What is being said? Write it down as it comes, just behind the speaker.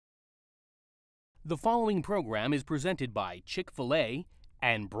The following program is presented by Chick-fil-A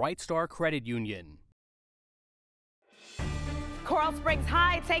and Bright Star Credit Union. Coral Springs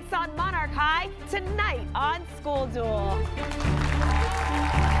High takes on Monarch High tonight on School Duel.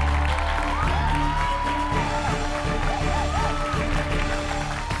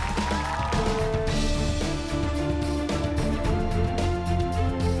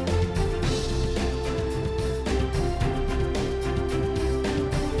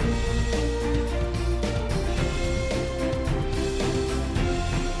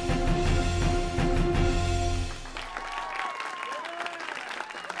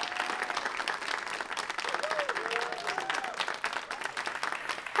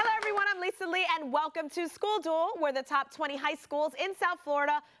 And welcome to School Duel, where the top 20 high schools in South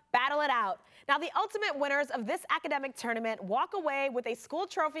Florida battle it out. Now, the ultimate winners of this academic tournament walk away with a school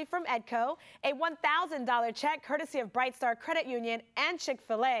trophy from EDCO, a $1,000 check courtesy of Bright Star Credit Union and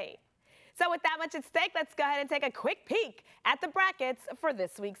Chick-fil-A. So with that much at stake, let's go ahead and take a quick peek at the brackets for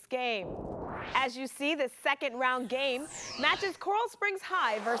this week's game. As you see, the second round game matches Coral Springs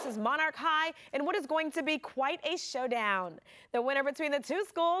High versus Monarch High in what is going to be quite a showdown. The winner between the two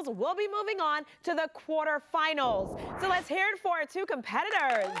schools will be moving on to the quarterfinals. So let's hear it for our two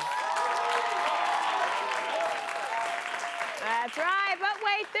competitors. That's right, but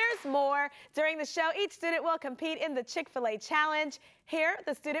wait, there's more. During the show, each student will compete in the Chick-fil-A challenge. Here,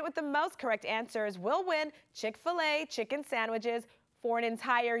 the student with the most correct answers will win Chick-fil-A chicken sandwiches for an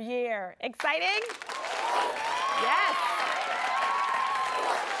entire year. Exciting? Yes.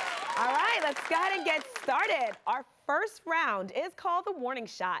 All right, let's go ahead and get started. Our first round is called the warning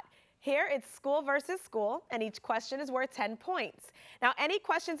shot. Here, it's school versus school, and each question is worth 10 points. Now, any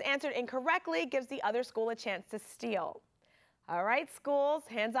questions answered incorrectly gives the other school a chance to steal. All right, schools,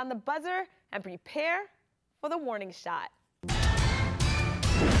 hands on the buzzer and prepare for the warning shot.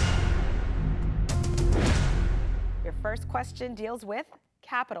 Your first question deals with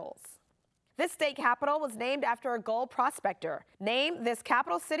capitals. This state capital was named after a gold prospector. Name this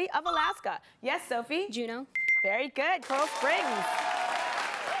capital city of Alaska. Yes, Sophie? Juneau. Very good, Coral Springs.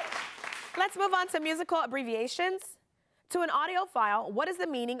 Let's move on to musical abbreviations. To an audiophile, what is the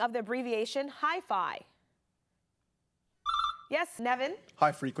meaning of the abbreviation hi-fi? Yes, Nevin?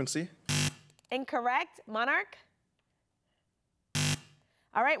 High frequency. Incorrect. Monarch?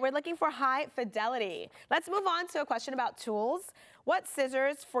 All right, we're looking for high fidelity. Let's move on to a question about tools. What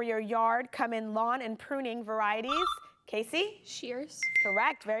scissors for your yard come in lawn and pruning varieties? Casey? Shears.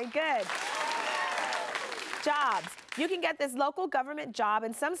 Correct, very good. Jobs. You can get this local government job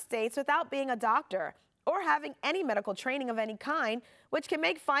in some states without being a doctor or having any medical training of any kind, which can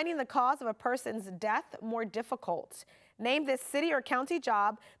make finding the cause of a person's death more difficult. Name this city or county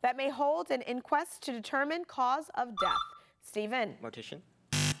job that may hold an inquest to determine cause of death. Stephen? Mortician.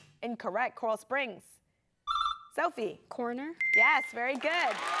 Incorrect. Coral Springs. Sophie? Coroner. Yes, very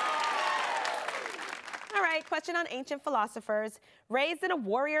good. All right, question on ancient philosophers. Raised in a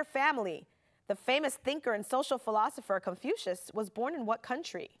warrior family, the famous thinker and social philosopher Confucius was born in what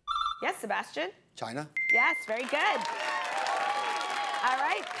country? Yes, Sebastian? China. Yes, very good. All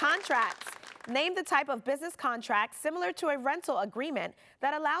right, contracts. Name the type of business contract similar to a rental agreement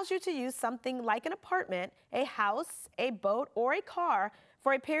that allows you to use something like an apartment, a house, a boat, or a car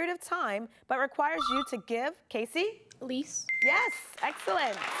for a period of time, but requires you to give, Casey? Lease. Yes,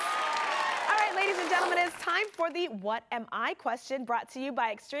 excellent. All right, ladies and gentlemen, it's time for the What Am I question, brought to you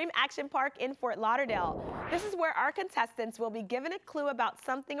by Extreme Action Park in Fort Lauderdale. This is where our contestants will be given a clue about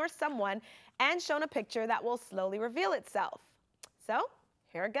something or someone and shown a picture that will slowly reveal itself. So,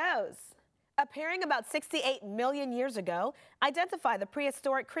 here it goes. Appearing about 68 million years ago, identify the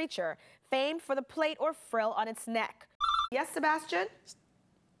prehistoric creature famed for the plate or frill on its neck. Yes, Sebastian?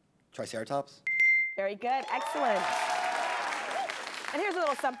 Triceratops. Very good. Excellent. And here's a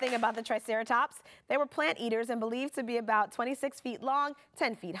little something about the Triceratops. They were plant eaters and believed to be about 26 feet long,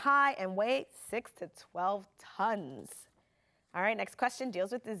 10 feet high, and weigh 6 to 12 tons. All right, next question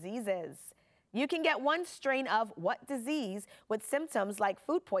deals with diseases. You can get one strain of what disease with symptoms like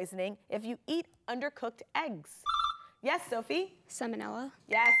food poisoning if you eat undercooked eggs? Yes, Sophie? Salmonella.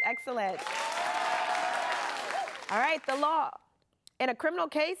 Yes, excellent. All right, the law. In a criminal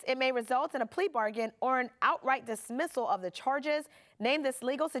case, it may result in a plea bargain or an outright dismissal of the charges. Name this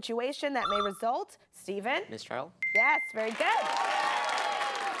legal situation that may result. Stephen? Mistrial. Yes, very good.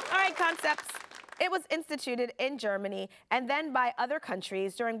 All right, concepts. It was instituted in Germany and then by other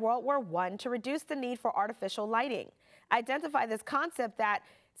countries during World War I to reduce the need for artificial lighting. Identify this concept that,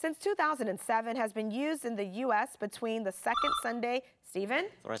 since 2007, has been used in the U.S. between the second Sunday. Stephen?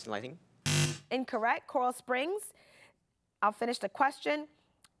 Fluorescent lighting. Incorrect. Coral Springs. I'll finish the question.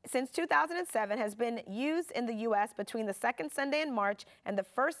 since 2007 has been used in the U.S. between the second Sunday in March and the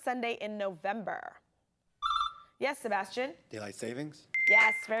first Sunday in November? Yes, Sebastian? Daylight savings?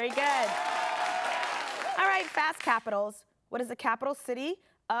 Yes, very good. All right, fast capitals. What is the capital city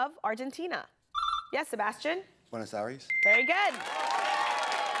of Argentina? Yes, Sebastian? Buenos Aires? Very good.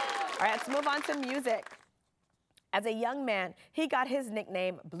 All right, let's move on to music. As a young man, he got his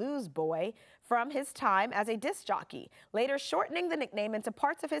nickname Blues Boy from his time as a disc jockey, later shortening the nickname into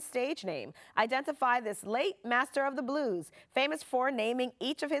parts of his stage name. Identify this late master of the blues, famous for naming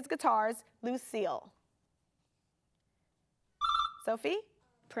each of his guitars Lucille. Sophie?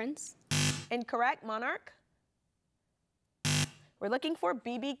 Prince. Incorrect. Monarch? We're looking for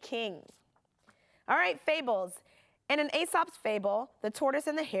B.B. King. All right, fables. In an Aesop's fable, The Tortoise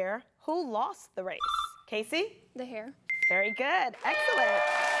and the Hare, who lost the race? Casey? The hare. Very good. Excellent.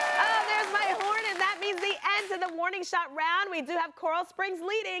 Oh, there's my horn, and that means the end to the warning shot round. We do have Coral Springs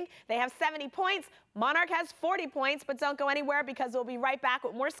leading. They have 70 points. Monarch has 40 points, but don't go anywhere because we'll be right back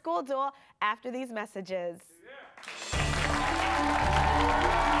with more School Duel after these messages.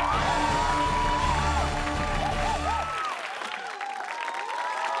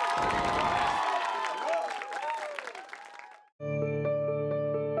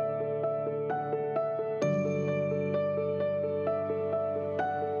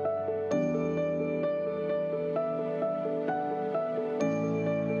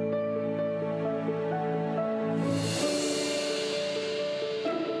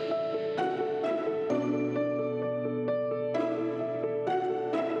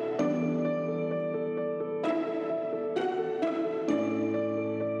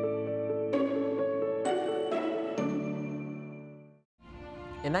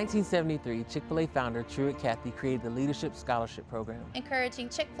 In 1973, Chick-fil-A founder Truett Cathy created the Leadership Scholarship Program, encouraging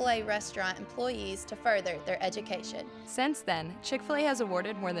Chick-fil-A restaurant employees to further their education. Since then, Chick-fil-A has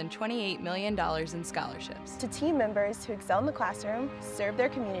awarded more than $28 million in scholarships to team members who excel in the classroom, serve their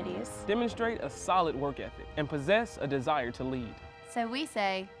communities, demonstrate a solid work ethic, and possess a desire to lead. So we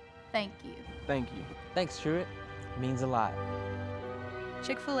say, thank you. Thank you. Thanks, Truett. It means a lot.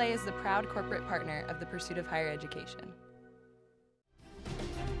 Chick-fil-A is the proud corporate partner of the pursuit of higher education.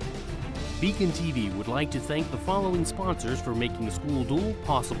 BECON-TV would like to thank the following sponsors for making School Duel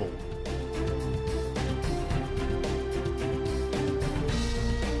possible.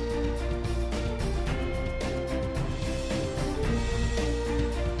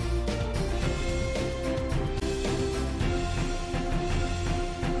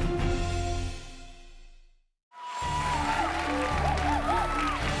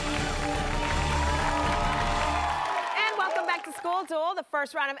 The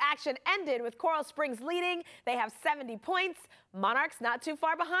first round of action ended with Coral Springs leading. They have 70 points. Monarchs not too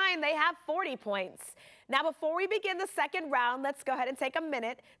far behind. They have 40 points. Now, before we begin the second round, let's go ahead and take a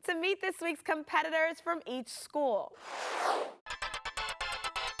minute to meet this week's competitors from each school.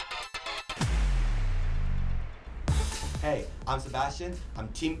 Hey, I'm Sebastian. I'm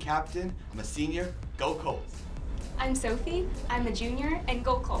team captain. I'm a senior. Go Colts. I'm Sophie. I'm a junior, and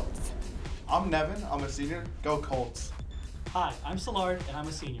go Colts. I'm Nevin. I'm a senior. Go Colts. Hi, I'm Szilard, and I'm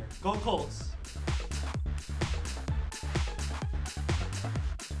a senior. Go Colts!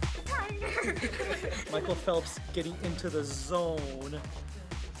 Michael Phelps getting into the zone.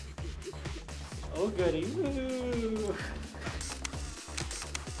 Oh goody, woo!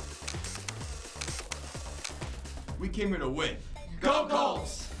 We came here to win. Go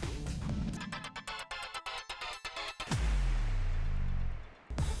Colts!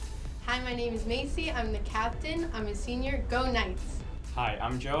 Hi, my name is Macy. I'm the captain. I'm a senior. Go Knights. Hi,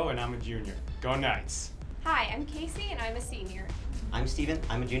 I'm Joe, and I'm a junior. Go Knights. Hi, I'm Casey, and I'm a senior. I'm Steven.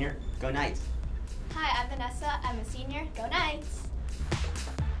 I'm a junior. Go Knights. Hi, I'm Vanessa. I'm a senior. Go Knights.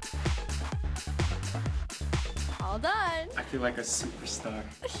 All done. I feel like a superstar.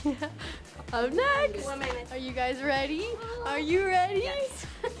 Yeah. Up next. Are you guys ready? Are you ready? Yes.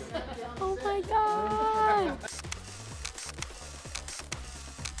 Oh my God.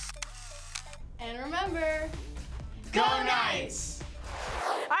 And remember, go Knights!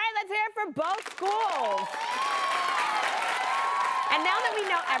 All right, let's hear it for both schools. And now that we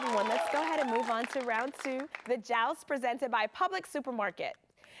know everyone, let's go ahead and move on to round two, the joust presented by Public Supermarket.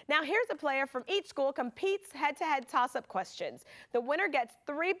 Now here's a player from each school competes head-to-head toss-up questions. The winner gets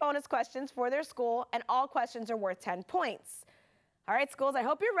 3 bonus questions for their school, and all questions are worth 10 points. All right, schools, I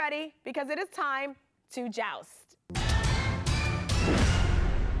hope you're ready because it is time to joust.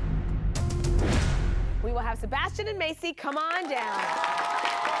 We will have Sebastian and Macy come on down.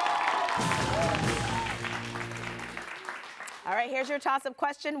 All right, here's your toss-up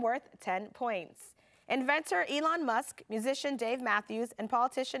question worth 10 points. Inventor Elon Musk, musician Dave Matthews, and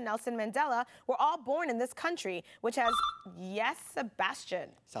politician Nelson Mandela were all born in this country, which has, yes, Sebastian.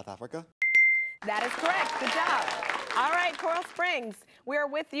 South Africa. That is correct. Good job. All right, Coral Springs. We are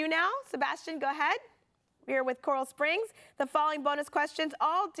with you now. Sebastian, go ahead. We are with Coral Springs. The following bonus questions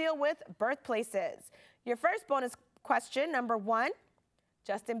all deal with birthplaces. Your first bonus question, number 1,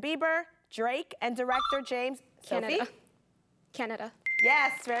 Justin Bieber, Drake, and director James. Canada. Sophie? Canada.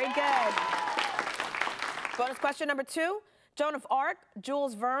 Yes, very good. Bonus question number 2, Joan of Arc,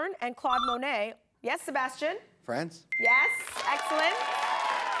 Jules Verne, and Claude Monet. Yes, Sebastian? France. Yes, excellent.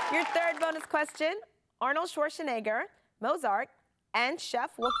 Your third bonus question, Arnold Schwarzenegger, Mozart, and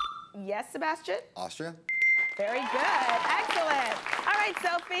Chef Wilk. Yes, Sebastian? Austria. Very good, excellent. All right,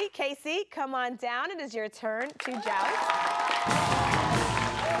 Sophie, Casey, come on down. It is your turn to joust.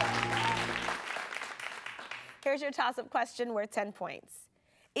 Here's your toss-up question worth 10 points.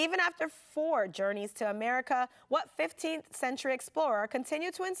 Even after 4 journeys to America, what 15th century explorer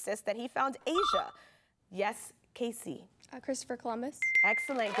continued to insist that he found Asia? Yes, Casey. Christopher Columbus.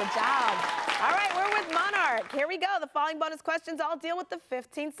 Excellent, good job. All right, we're with Monarch. Here we go. The following bonus questions all deal with the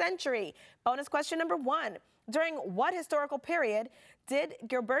 15th century. Bonus question number 1. During what historical period did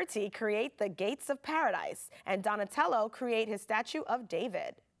Ghiberti create the Gates of Paradise and Donatello create his statue of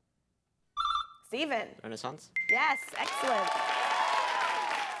David? Stephen. Renaissance. Yes, excellent.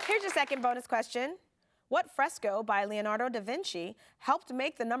 Here's your second bonus question. What fresco by Leonardo da Vinci helped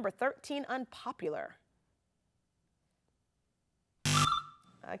make the number 13 unpopular?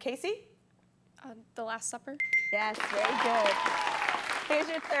 Casey? The Last Supper. Yes, very good. Here's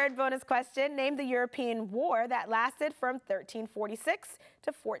your third bonus question. Name the European war that lasted from 1346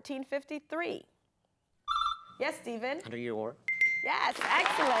 to 1453. Yes, Stephen? 100-Year War. Yes,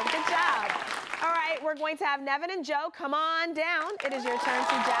 excellent. Good job. All right, we're going to have Nevin and Joe come on down. It is your turn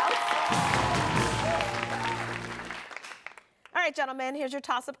to joust. All right, gentlemen, here's your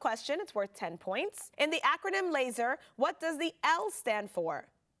toss-up question. It's worth 10 points. In the acronym LASER, what does the L stand for?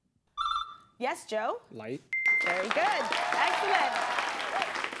 Yes, Joe? Light. Very good. Excellent.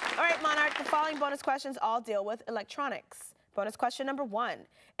 All right, Monarch, the following bonus questions all deal with electronics. Bonus question number 1.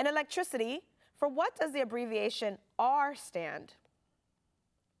 In electricity, for what does the abbreviation R stand?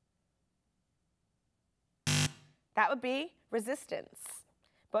 That would be resistance.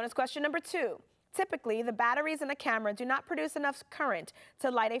 Bonus question number 2. Typically, the batteries in a camera do not produce enough current to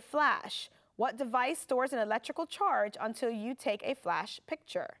light a flash. What device stores an electrical charge until you take a flash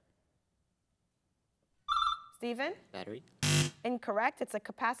picture? Stephen? Battery. Incorrect. It's a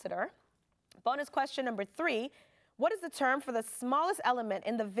capacitor. Bonus question number 3. What is the term for the smallest element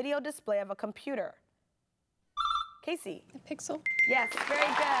in the video display of a computer? Casey? A pixel. Yes, very good.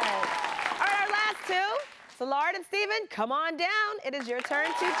 All right, our last 2. Szilard and Stephen, come on down. It is your turn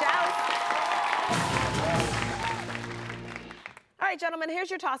to joust. All right, gentlemen,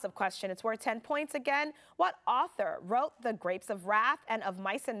 here's your toss-up question. It's worth 10 points again. What author wrote The Grapes of Wrath and Of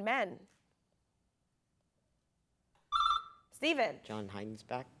Mice and Men? Stephen? John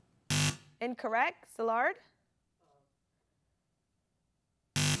Heinsbach. Incorrect. Szilard?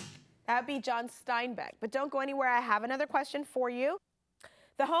 That would be John Steinbeck. But don't go anywhere. I have another question for you.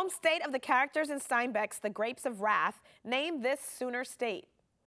 The home state of the characters in Steinbeck's The Grapes of Wrath. Name this Sooner state.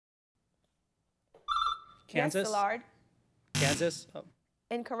 Kansas. Yes, Szilard. Kansas. Oh.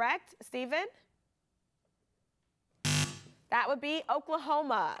 Incorrect. Stephen? That would be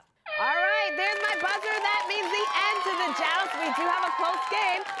Oklahoma. All right, there's my buzzer. That means the end to the joust. We do have a close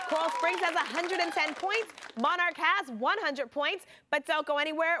game. Coral Springs has 110 points. Monarch has 100 points. But don't go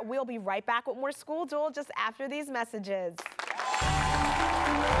anywhere. We'll be right back with more School Duel just after these messages.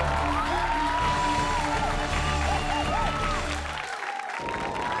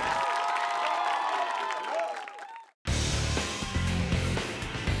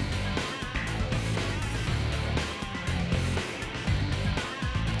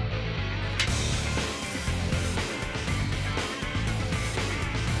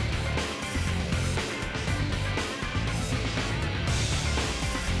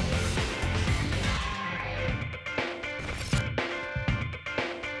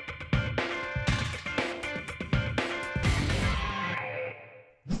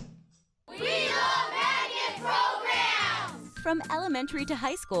 From elementary to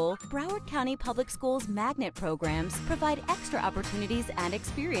high school, Broward County Public Schools magnet programs provide extra opportunities and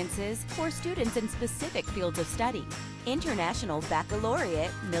experiences for students in specific fields of study. International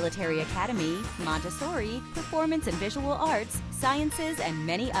Baccalaureate, Military Academy, Montessori, Performance and Visual Arts, Sciences, and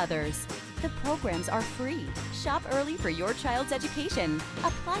many others. The programs are free. Shop early for your child's education.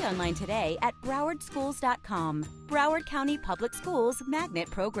 Apply online today at browardschools.com. Broward County Public Schools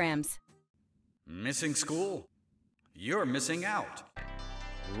magnet programs. Missing school? You're missing out.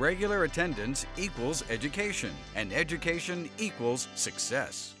 Regular attendance equals education, and education equals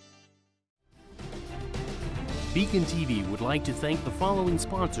success. BECON-TV would like to thank the following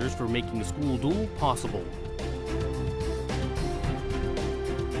sponsors for making School Duel possible.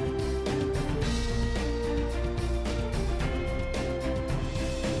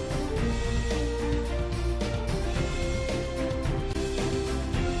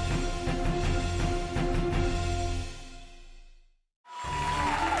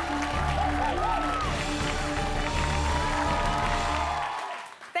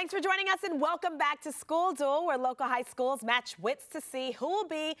 Thanks for joining us and welcome back to School Duel, where local high schools match wits to see who will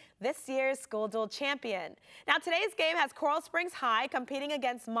be this year's School Duel champion. Now, today's game has Coral Springs High competing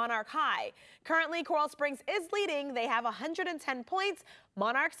against Monarch High. Currently, Coral Springs is leading. They have 110 points.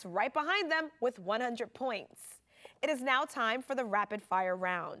 Monarch's right behind them with 100 points. It is now time for the rapid fire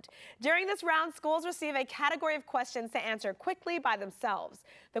round. During this round, schools receive a category of questions to answer quickly by themselves.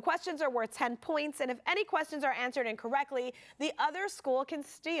 The questions are worth 10 points, and if any questions are answered incorrectly, the other school can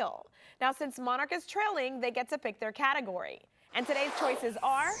steal. Now, since Monarch is trailing, they get to pick their category. And today's choices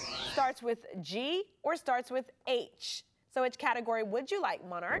are starts with G or starts with H. So which category would you like,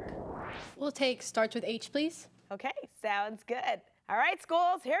 Monarch? We'll take starts with H, please. Okay, sounds good. All right,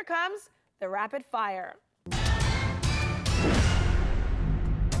 schools, here comes the rapid fire.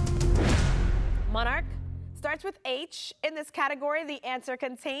 Monarch starts with H. In this category, the answer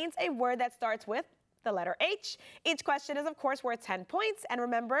contains a word that starts with the letter H. Each question is, of course, worth 10 points. And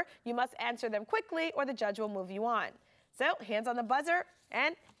remember, you must answer them quickly or the judge will move you on. So, hands on the buzzer,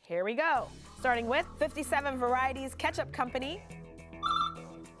 and here we go. Starting with 57 Varieties Ketchup Company.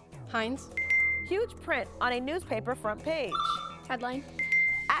 Heinz. Huge print on a newspaper front page. Headline.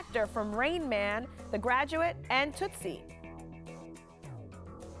 Actor from Rain Man, The Graduate, and Tootsie.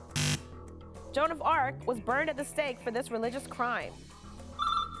 Joan of Arc was burned at the stake for this religious crime.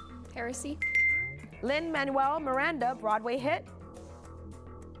 Heresy. Lin-Manuel Miranda Broadway hit.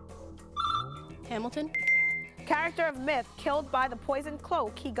 Hamilton. Character of myth killed by the poisoned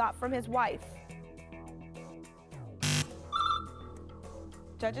cloak he got from his wife.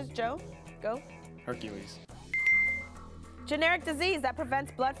 Judges, Joe, go. Hercules. Generic disease that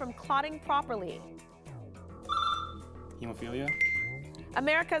prevents blood from clotting properly. Hemophilia.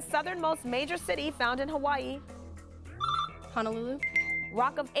 America's southernmost major city found in Hawaii. Honolulu.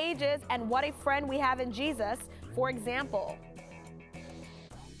 Rock of Ages and What a Friend We Have in Jesus, for example.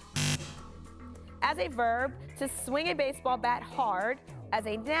 As a verb, to swing a baseball bat hard. As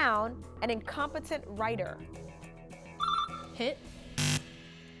a noun, an incompetent writer. Hit.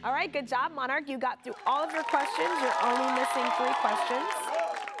 All right, good job, Monarch. You got through all of your questions. You're only missing 3 questions.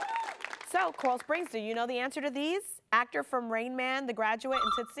 So, Coral Springs, do you know the answer to these? Actor from Rain Man, The Graduate,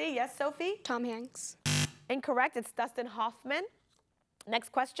 and Tootsie. Yes, Sophie? Tom Hanks. Incorrect. It's Dustin Hoffman.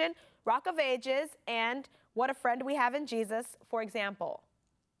 Next question. Rock of Ages and What a Friend We Have in Jesus, for example.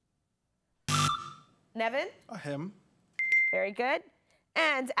 Nevin? A hymn. Very good.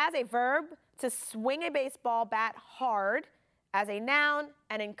 And as a verb, to swing a baseball bat hard. As a noun,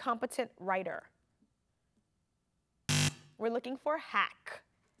 an incompetent writer. We're looking for hack.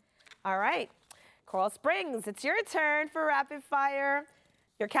 All right. Coral Springs, it's your turn for rapid fire.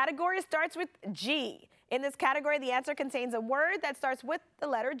 Your category starts with G. In this category, the answer contains a word that starts with the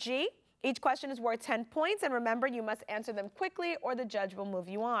letter G. Each question is worth 10 points, and remember, you must answer them quickly or the judge will move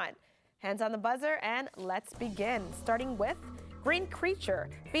you on. Hands on the buzzer, and let's begin. Starting with Green Creature,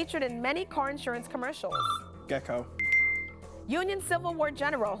 featured in many car insurance commercials. Gecko. Union Civil War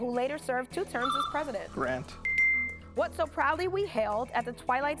general who later served 2 terms as president. Grant. What so proudly we hailed at the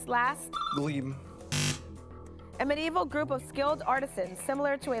twilight's last. Glebe. A medieval group of skilled artisans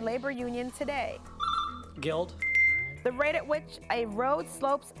similar to a labor union today. Guild. The rate at which a road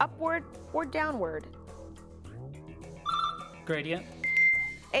slopes upward or downward. Gradient.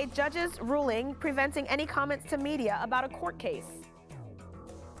 A judge's ruling preventing any comments to media about a court case.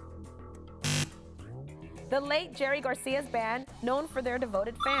 The late Jerry Garcia's band, known for their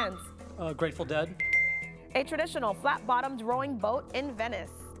devoted fans. Grateful Dead. A traditional flat-bottomed rowing boat in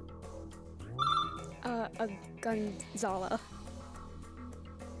Venice. A Gonzala.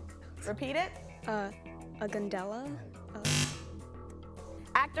 Repeat it. A gondola.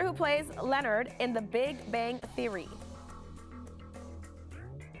 Actor who plays Leonard in The Big Bang Theory.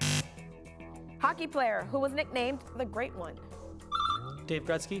 Hockey player who was nicknamed the Great One. Dave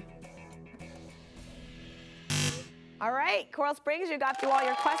Gretzky. All right, Coral Springs, you got through all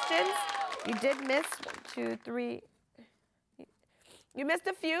your questions. You did miss 1, 2, 3. You missed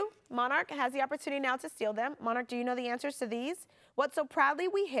a few. Monarch has the opportunity now to steal them. Monarch, do you know the answers to these? What so proudly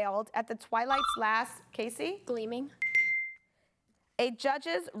we hailed at the twilight's last, Casey? Gleaming. A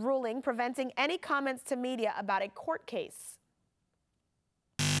judge's ruling preventing any comments to media about a court case.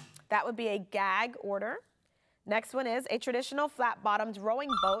 That would be a gag order. Next one is a traditional flat-bottomed rowing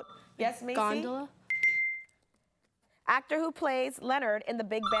boat. Yes, Macy? Gondola. Actor who plays Leonard in The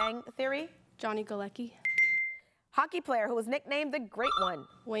Big Bang Theory. Johnny Galecki. Hockey player who was nicknamed the Great One.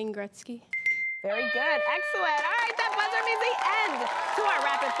 Wayne Gretzky. Very good. Excellent. All right, that buzzer means the end to our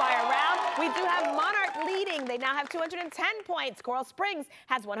rapid fire round. We do have Monarch leading. They now have 210 points. Coral Springs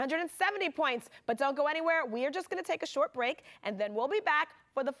has 170 points. But don't go anywhere. We are just going to take a short break, and then we'll be back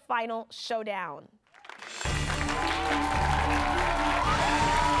for the final showdown.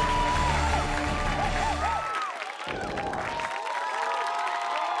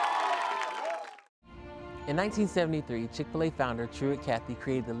 In 1973, Chick-fil-A founder Truett Cathy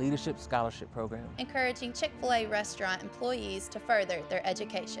created the Leadership Scholarship Program, encouraging Chick-fil-A restaurant employees to further their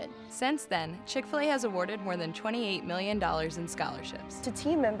education. Since then, Chick-fil-A has awarded more than $28 million in scholarships to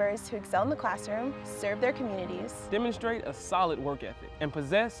team members who excel in the classroom, serve their communities, demonstrate a solid work ethic, and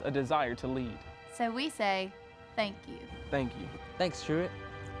possess a desire to lead. So we say, thank you. Thank you. Thanks, Truett.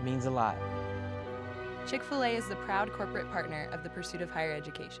 It means a lot. Chick-fil-A is the proud corporate partner of the pursuit of higher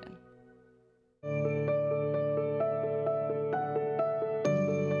education.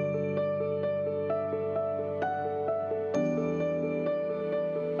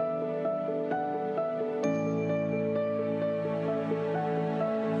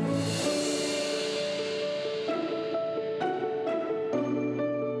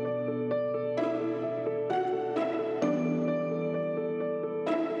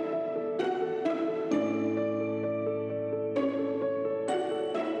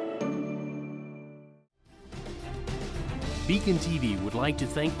 BECON-TV would like to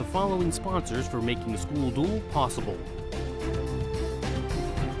thank the following sponsors for making School Duel possible.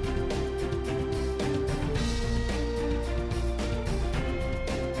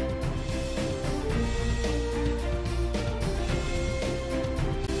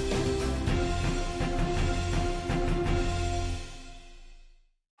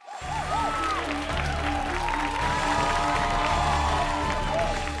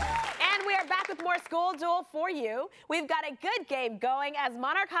 School Duel for you. We've got a good game going as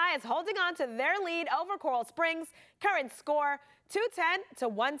Monarch High is holding on to their lead over Coral Springs. Current score 210 to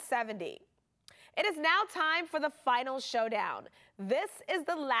 170. It is now time for the final showdown. This is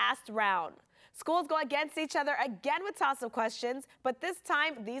the last round. Schools go against each other again with toss-up questions, but this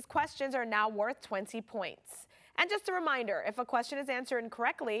time these questions are now worth 20 points. And just a reminder, if a question is answered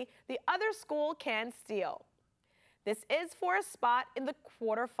incorrectly, the other school can steal. This is for a spot in the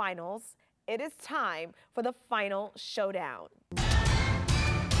quarterfinals. It is time for the final showdown.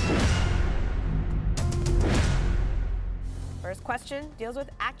 First question deals with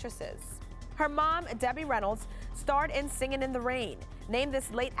actresses. Her mom, Debbie Reynolds, starred in Singin' in the Rain. Name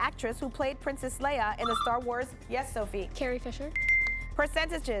this late actress who played Princess Leia in the Star Wars. Yes, Sophie. Carrie Fisher.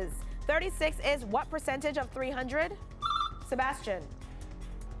 Percentages. 36 is what percentage of 300? Sebastian.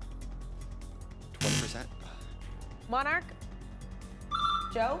 20%. Monarch.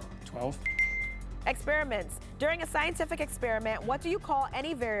 Joe. 12. Experiments. During a scientific experiment, what do you call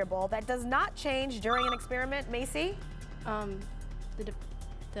any variable that does not change during an experiment? Macy?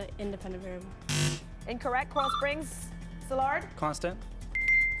 The independent variable. Incorrect. Coral Springs. Szilard? Constant.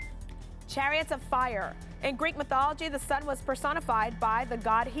 Chariots of fire. In Greek mythology, the sun was personified by the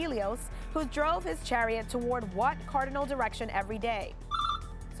god Helios, who drove his chariot toward what cardinal direction every day?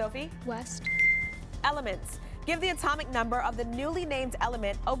 Sophie? West. Elements. Give the atomic number of the newly named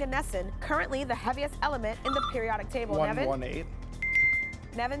element oganesson, currently the heaviest element in the periodic table. 118.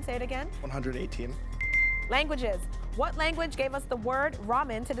 Nevin, say it again. 118. Languages. What language gave us the word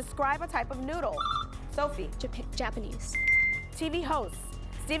ramen to describe a type of noodle? Sophie. Japanese. TV hosts.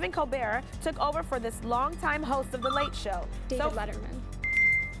 Stephen Colbert took over for this longtime host of The Late Show. David Letterman.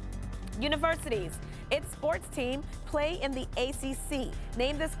 Universities. Its sports team play in the ACC.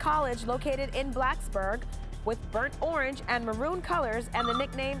 Name this college located in Blacksburg with burnt orange and maroon colors and the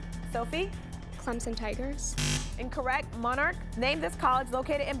nickname, Sophie? Clemson Tigers. Incorrect. Monarch. Name this college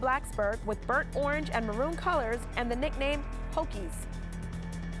located in Blacksburg with burnt orange and maroon colors and the nickname Hokies.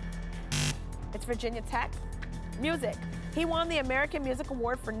 It's Virginia Tech. Music. He won the American Music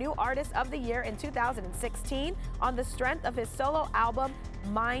Award for New Artist of the Year in 2016 on the strength of his solo album,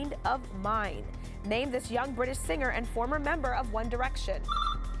 Mind of Mine. Name this young British singer and former member of One Direction.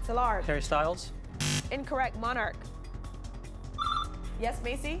 Szilard. Harry Styles. Incorrect. Monarch. Yes,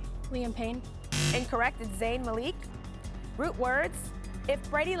 Macy? Liam Payne. Incorrect. It's Zayn Malik. Root words. If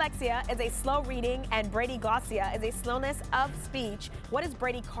bradylexia is a slow reading and bradyglossia is a slowness of speech, what is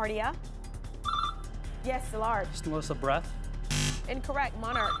bradycardia? Yes, Szilard. Slowness of breath. Incorrect.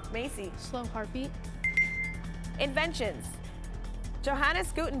 Monarch. Macy. Slow heartbeat. Inventions.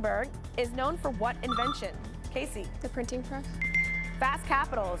 Johannes Gutenberg is known for what invention? Casey. The printing press. Fast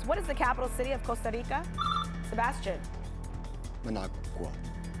capitals. What is the capital city of Costa Rica? Sebastian. Managua.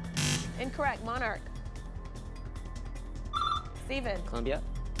 Incorrect. Monarch. Steven. Colombia.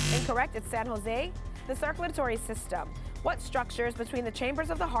 Incorrect. It's San Jose. The circulatory system. What structures between the chambers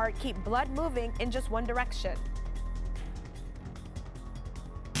of the heart keep blood moving in just one direction?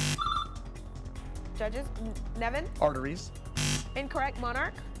 Judges. Nevin. Arteries. Incorrect.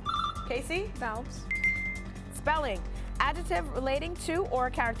 Monarch. Casey. Valves. Spelling. Adjective relating to or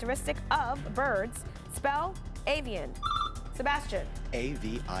characteristic of birds. Spell avian. Sebastian.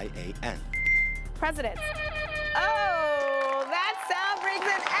 A-V-I-A-N. President. Oh, that sound brings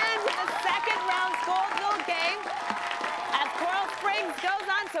an end to the second round School Duel game. As Coral Springs goes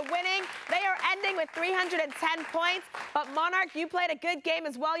on to winning, they are ending with 310 points. But Monarch, you played a good game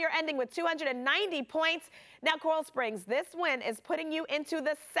as well. You're ending with 290 points. Now, Coral Springs, this win is putting you into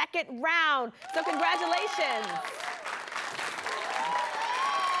the second round. So congratulations.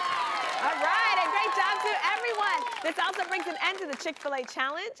 All right, and great job to everyone. This also brings an end to the Chick-fil-A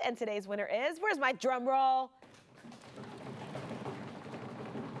Challenge, and today's winner is, where's my drum roll?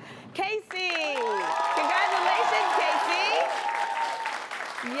 Casey. Congratulations, Casey.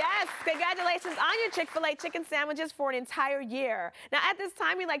 Yes, congratulations on your Chick-fil-A chicken sandwiches for an entire year. Now, at this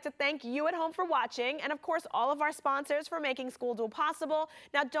time, we'd like to thank you at home for watching, and of course, all of our sponsors for making School Duel possible.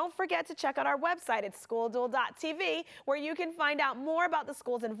 Now, don't forget to check out our website at schoolduel.tv, where you can find out more about the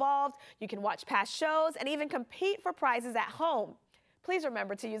schools involved. You can watch past shows and even compete for prizes at home. Please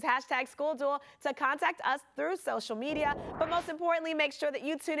remember to use hashtag School Duel to contact us through social media. But most importantly, make sure that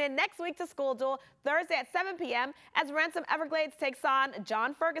you tune in next week to School Duel, Thursday at 7 p.m. as Ransom Everglades takes on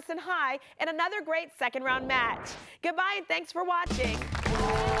John Ferguson High in another great second round match. Goodbye and thanks for watching.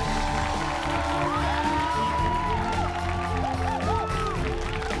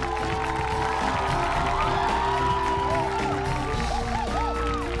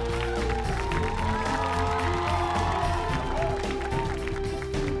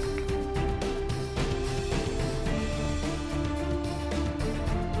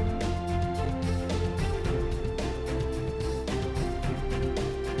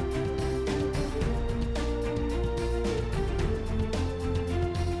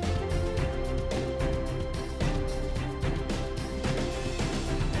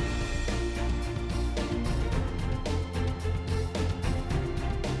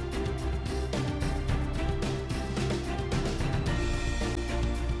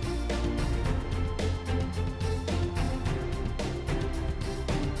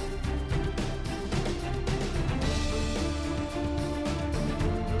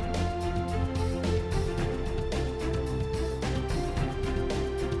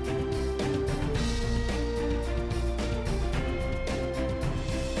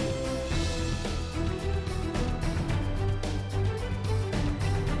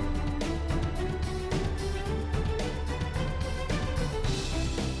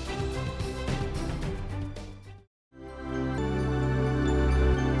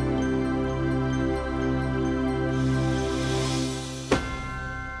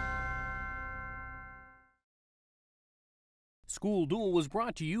 School Duel was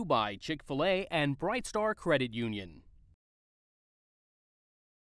brought to you by Chick-fil-A and Bright Star Credit Union.